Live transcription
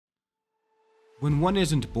When one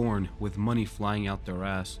isn't born with money flying out their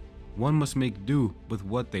ass, one must make do with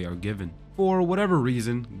what they are given. For whatever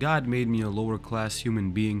reason, God made me a lower class human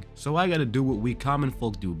being, so I gotta do what we common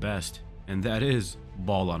folk do best, and that is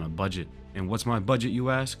ball on a budget. And what's my budget, you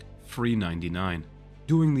ask? Free 99.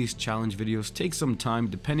 Doing these challenge videos takes some time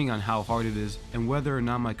depending on how hard it is and whether or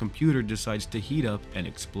not my computer decides to heat up and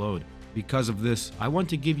explode. Because of this, I want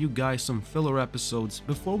to give you guys some filler episodes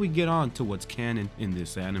before we get on to what's canon in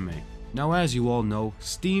this anime. Now, as you all know,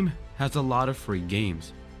 Steam has a lot of free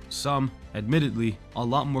games. Some, admittedly, a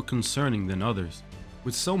lot more concerning than others.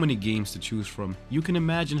 With so many games to choose from, you can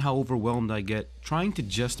imagine how overwhelmed I get trying to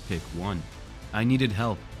just pick one. I needed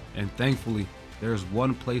help, and thankfully, there's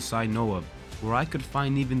one place I know of where I could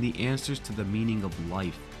find even the answers to the meaning of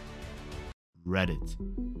life. Reddit.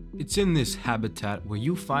 It's in this habitat where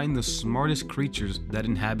you find the smartest creatures that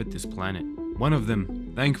inhabit this planet. One of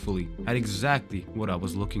them, thankfully, had exactly what I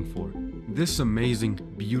was looking for. This amazing,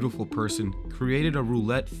 beautiful person created a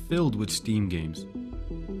roulette filled with Steam games.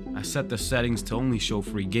 I set the settings to only show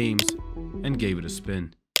free games and gave it a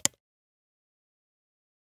spin.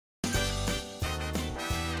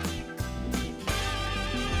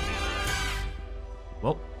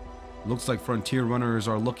 Well, looks like Frontier Runner is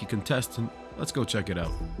our lucky contestant. Let's go check it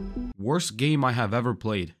out. Worst game I have ever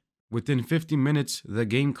played. Within 50 minutes, the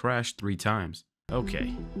game crashed 3 times.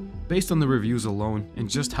 Okay. Based on the reviews alone and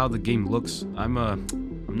just how the game looks, I'm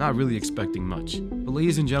not really expecting much. But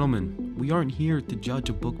ladies and gentlemen, we aren't here to judge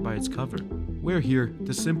a book by its cover. We're here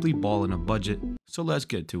to simply ball on a budget, so let's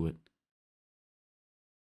get to it.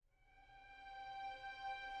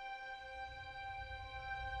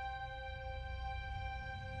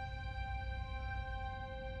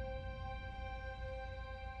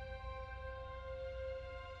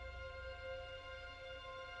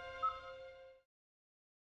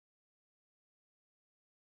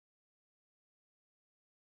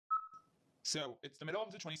 So, it's the middle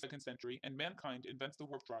of the 22nd century, and mankind invents the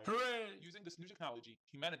warp drive. Hooray! Using this new technology,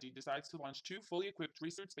 humanity decides to launch 2 fully equipped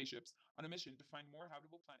research spaceships on a mission to find more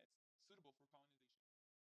habitable planets suitable for colonization.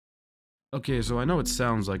 Okay, so I know it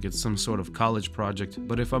sounds like it's some sort of college project,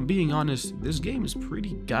 but if I'm being honest, this game is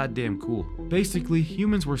pretty goddamn cool. Basically,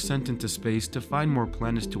 humans were sent into space to find more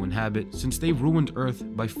planets to inhabit since they ruined Earth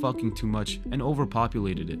by fucking too much and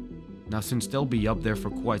overpopulated it. Now, since they'll be up there for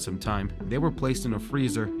quite some time, they were placed in a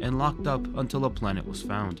freezer and locked up until a planet was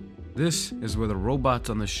found. This is where the robots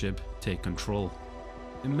on the ship take control.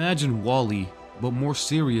 Imagine WALL-E, but more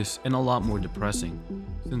serious and a lot more depressing.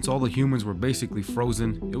 Since all the humans were basically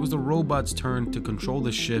frozen, it was the robots' turn to control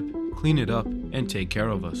the ship, clean it up, and take care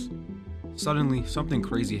of us. Suddenly, something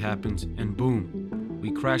crazy happens, and boom,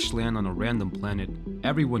 we crash land on a random planet.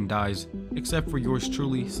 Everyone dies, except for yours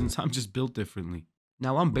truly, since I'm just built differently.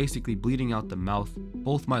 Now I'm basically bleeding out the mouth,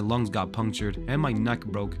 both my lungs got punctured and my neck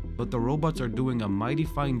broke, but the robots are doing a mighty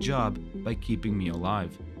fine job by keeping me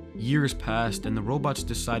alive. Years passed and the robots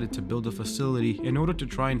decided to build a facility in order to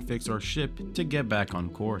try and fix our ship to get back on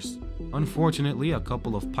course. Unfortunately, a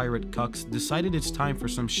couple of pirate cucks decided it's time for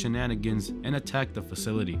some shenanigans and attacked the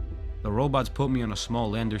facility. The robots put me on a small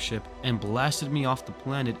lander ship and blasted me off the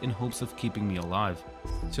planet in hopes of keeping me alive.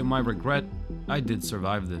 To my regret, I did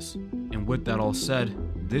survive this. And with that all said,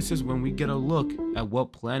 this is when we get a look at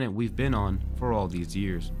what planet we've been on for all these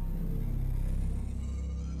years.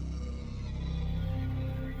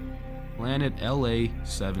 Planet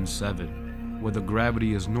LA-77, where the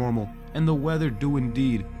gravity is normal and the weather do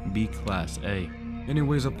indeed be Class A.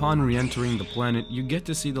 Anyways, upon re-entering the planet, you get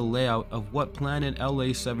to see the layout of what planet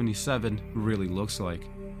LA-77 really looks like.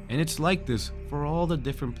 And it's like this for all the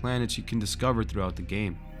different planets you can discover throughout the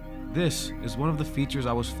game. This is one of the features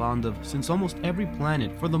I was fond of since almost every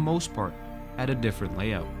planet, for the most part, had a different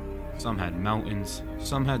layout. Some had mountains,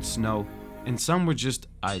 some had snow, and some were just,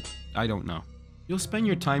 I don't know. You'll spend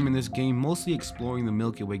your time in this game mostly exploring the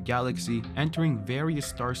Milky Way galaxy, entering various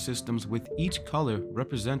star systems with each color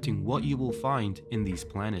representing what you will find in these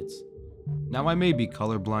planets. Now, I may be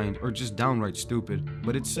colorblind or just downright stupid,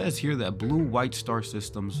 but it says here that blue-white star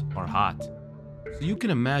systems are hot. So you can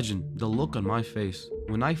imagine the look on my face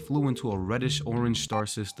when I flew into a reddish-orange star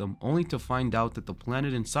system only to find out that the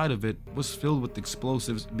planet inside of it was filled with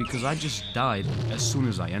explosives because I just died as soon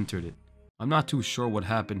as I entered it. I'm not too sure what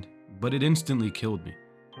happened, but it instantly killed me.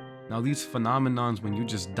 Now, these phenomenons when you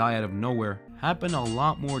just die out of nowhere happen a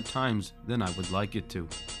lot more times than I would like it to.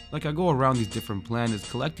 Like, I go around these different planets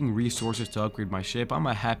collecting resources to upgrade my ship. I'm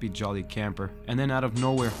a happy jolly camper, and then out of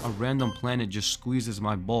nowhere a random planet just squeezes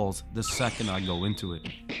my balls the second I go into it.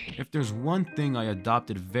 If there's one thing I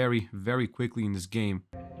adopted very quickly in this game,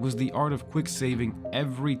 was the art of quick saving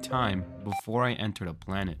every time before I entered a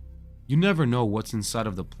planet. You never know what's inside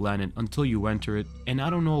of the planet until you enter it, and I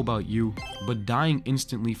don't know about you, but dying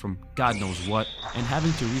instantly from God knows what and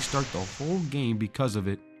having to restart the whole game because of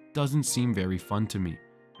it doesn't seem very fun to me.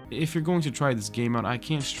 If you're going to try this game out, I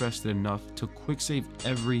can't stress it enough to quick save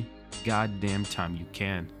every goddamn time you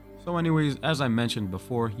can. So anyways, as I mentioned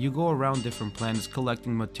before, you go around different planets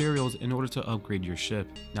collecting materials in order to upgrade your ship.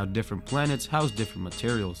 Now different planets house different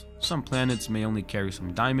materials. Some planets may only carry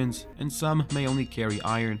some diamonds, and some may only carry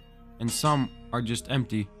iron, and some are just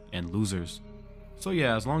empty and losers. So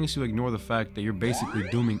yeah, as long as you ignore the fact that you're basically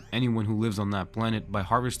dooming anyone who lives on that planet by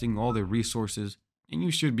harvesting all their resources, and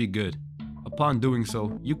you should be good. Upon doing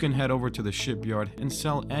so, you can head over to the shipyard and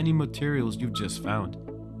sell any materials you've just found.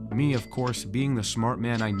 Me, of course, being the smart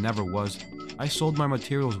man I never was, I sold my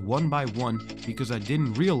materials one by one because I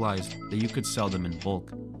didn't realize that you could sell them in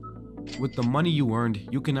bulk. With the money you earned,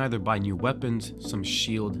 you can either buy new weapons, some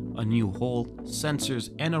shield, a new hull,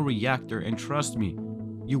 sensors, and a reactor, and trust me,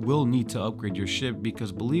 you will need to upgrade your ship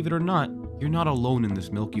because believe it or not, you're not alone in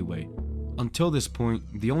this Milky Way. Until this point,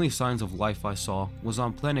 the only signs of life I saw was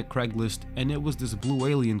on planet Craigslist, and it was this blue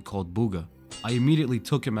alien called Booga. I immediately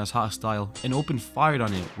took him as hostile and opened fire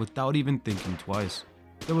on it without even thinking twice.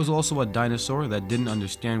 There was also a dinosaur that didn't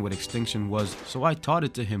understand what extinction was, so I taught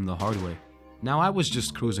it to him the hard way. Now I was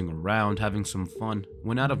just cruising around having some fun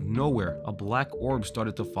when out of nowhere a black orb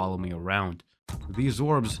started to follow me around. These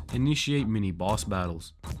orbs initiate mini boss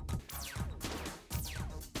battles.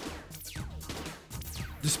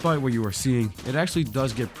 Despite what you are seeing, it actually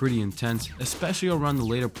does get pretty intense, especially around the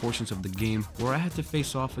later portions of the game where I had to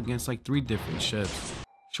face off against like 3 different ships.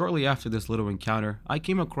 Shortly after this little encounter, I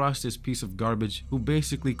came across this piece of garbage who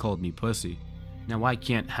basically called me pussy. Now I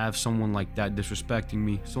can't have someone like that disrespecting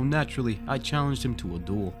me, so naturally I challenged him to a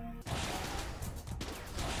duel.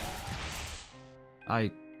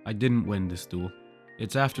 I didn't win this duel.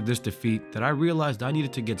 It's after this defeat that I realized I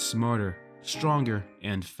needed to get smarter, stronger,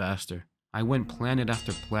 and faster. I went planet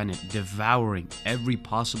after planet, devouring every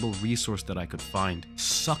possible resource that I could find,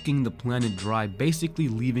 sucking the planet dry, basically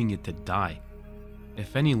leaving it to die.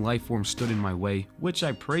 If any life form stood in my way, which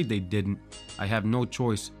I prayed they didn't, I have no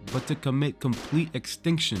choice but to commit complete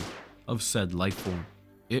extinction of said life form.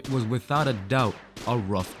 It was without a doubt a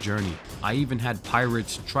rough journey. I even had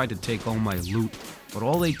pirates try to take all my loot, but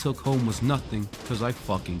all they took home was nothing because I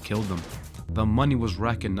fucking killed them. The money was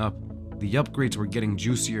racking up, the upgrades were getting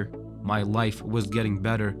juicier, my life was getting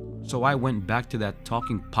better, so I went back to that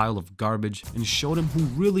talking pile of garbage and showed him who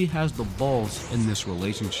really has the balls in this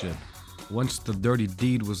relationship. Once the dirty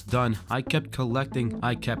deed was done, I kept collecting,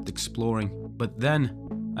 I kept exploring, but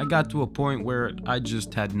then I got to a point where I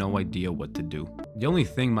just had no idea what to do. The only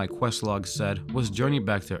thing my quest log said was journey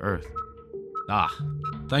back to Earth. Ah,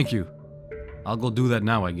 thank you. I'll go do that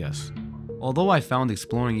now, I guess. Although I found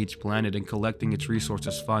exploring each planet and collecting its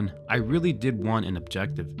resources fun, I really did want an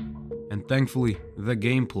objective. And thankfully, the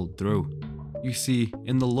game pulled through. You see,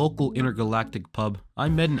 in the local intergalactic pub, I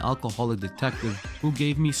met an alcoholic detective who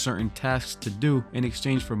gave me certain tasks to do in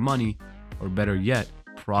exchange for money, or better yet,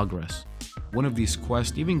 progress. One of these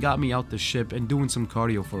quests even got me out the ship and doing some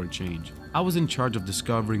cardio for a change. I was in charge of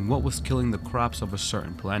discovering what was killing the crops of a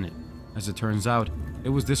certain planet. As it turns out, it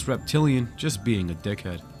was this reptilian just being a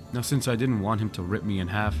dickhead. Now since I didn't want him to rip me in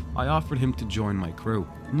half, I offered him to join my crew.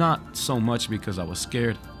 Not so much because I was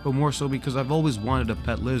scared, but more so because I've always wanted a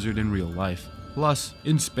pet lizard in real life. Plus,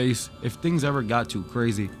 in space, if things ever got too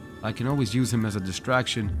crazy, I can always use him as a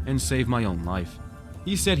distraction and save my own life.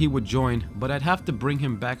 He said he would join, but I'd have to bring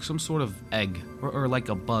him back some sort of egg, or like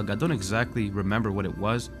a bug. I don't exactly remember what it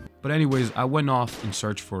was. But anyways, I went off in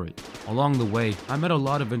search for it. Along the way, I met a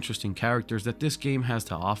lot of interesting characters that this game has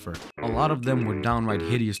to offer. A lot of them were downright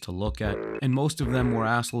hideous to look at, and most of them were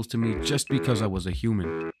assholes to me just because I was a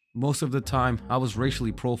human. Most of the time, I was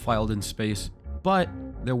racially profiled in space, but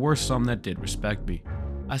there were some that did respect me.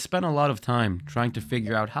 I spent a lot of time trying to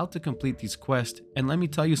figure out how to complete these quests, and let me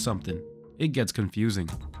tell you something, it gets confusing.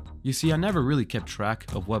 You see, I never really kept track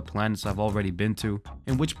of what planets I've already been to,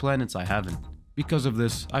 and which planets I haven't. Because of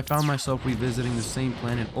this, I found myself revisiting the same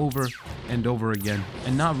planet over and over again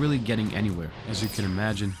and not really getting anywhere. As you can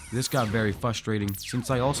imagine, this got very frustrating since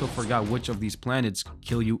I also forgot which of these planets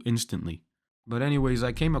kill you instantly. But anyways,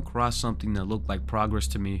 I came across something that looked like progress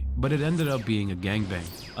to me, but it ended up being a gangbang.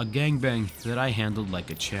 A gangbang that I handled like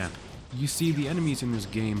a champ. You see, the enemies in this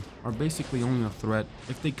game are basically only a threat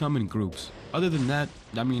if they come in groups. Other than that,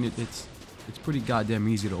 I mean, it's pretty goddamn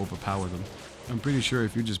easy to overpower them. I'm pretty sure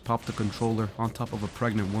if you just pop the controller on top of a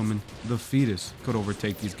pregnant woman, the fetus could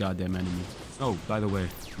overtake these goddamn enemies. Oh, by the way,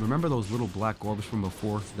 remember those little black orbs from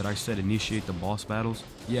before that I said initiate the boss battles?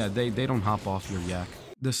 Yeah, they don't hop off your yak.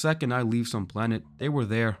 The second I leave some planet, they were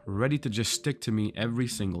there, ready to just stick to me every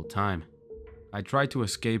single time. I tried to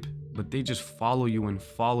escape, but they just follow you, and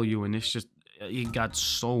it got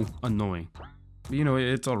so annoying. But you know,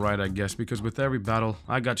 it's alright I guess, because with every battle,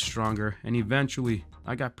 I got stronger, and eventually,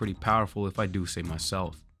 I got pretty powerful if I do say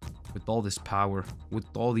myself. With all this power, with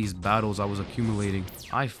all these battles I was accumulating,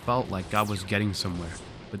 I felt like I was getting somewhere.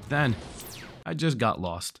 But then, I just got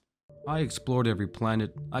lost. I explored every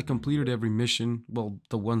planet, I completed every mission, well,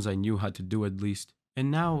 the ones I knew had to do at least, and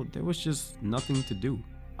now there was just nothing to do.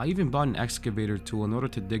 I even bought an excavator tool in order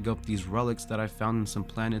to dig up these relics that I found in some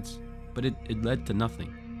planets, but it led to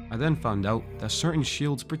nothing. I then found out that certain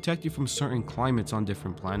shields protect you from certain climates on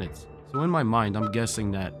different planets. So in my mind, I'm guessing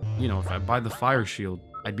that, you know, if I buy the fire shield,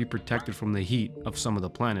 I'd be protected from the heat of some of the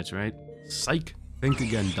planets, right? Psych! Think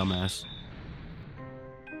again, dumbass.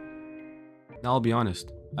 Now I'll be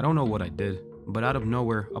honest, I don't know what I did, but out of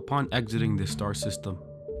nowhere, upon exiting this star system,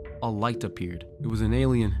 a light appeared. It was an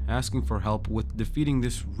alien asking for help with defeating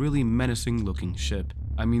this really menacing looking ship.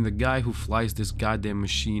 I mean, the guy who flies this goddamn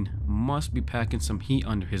machine must be packing some heat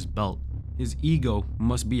under his belt. His ego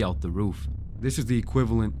must be out the roof. This is the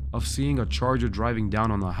equivalent of seeing a Charger driving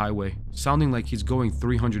down on the highway, sounding like he's going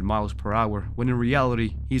 300 miles per hour, when in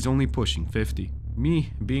reality, he's only pushing 50.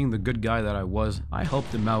 Me, being the good guy that I was, I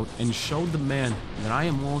helped him out and showed the man that I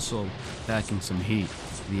am also packing some heat.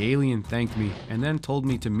 The alien thanked me and then told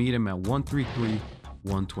me to meet him at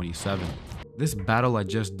 133-127. This battle I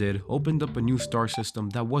just did opened up a new star system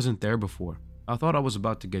that wasn't there before. I thought I was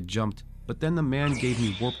about to get jumped, but then the man gave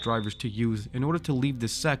me warp drivers to use in order to leave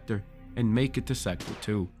this sector and make it to Sector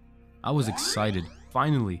 2. I was excited.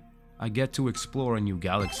 Finally, I get to explore a new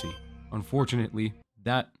galaxy. Unfortunately,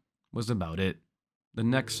 that was about it. The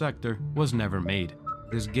next sector was never made.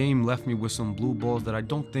 This game left me with some blue balls that I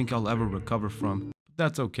don't think I'll ever recover from, but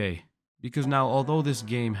that's okay. Because now, although this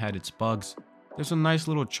game had its bugs, there's a nice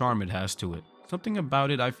little charm it has to it. Something about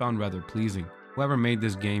it I found rather pleasing. Whoever made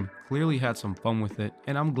this game clearly had some fun with it,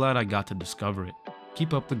 and I'm glad I got to discover it.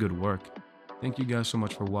 Keep up the good work. Thank you guys so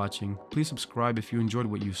much for watching. Please subscribe if you enjoyed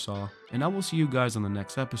what you saw, and I will see you guys on the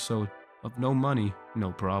next episode of No Money,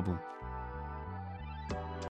 No Problem.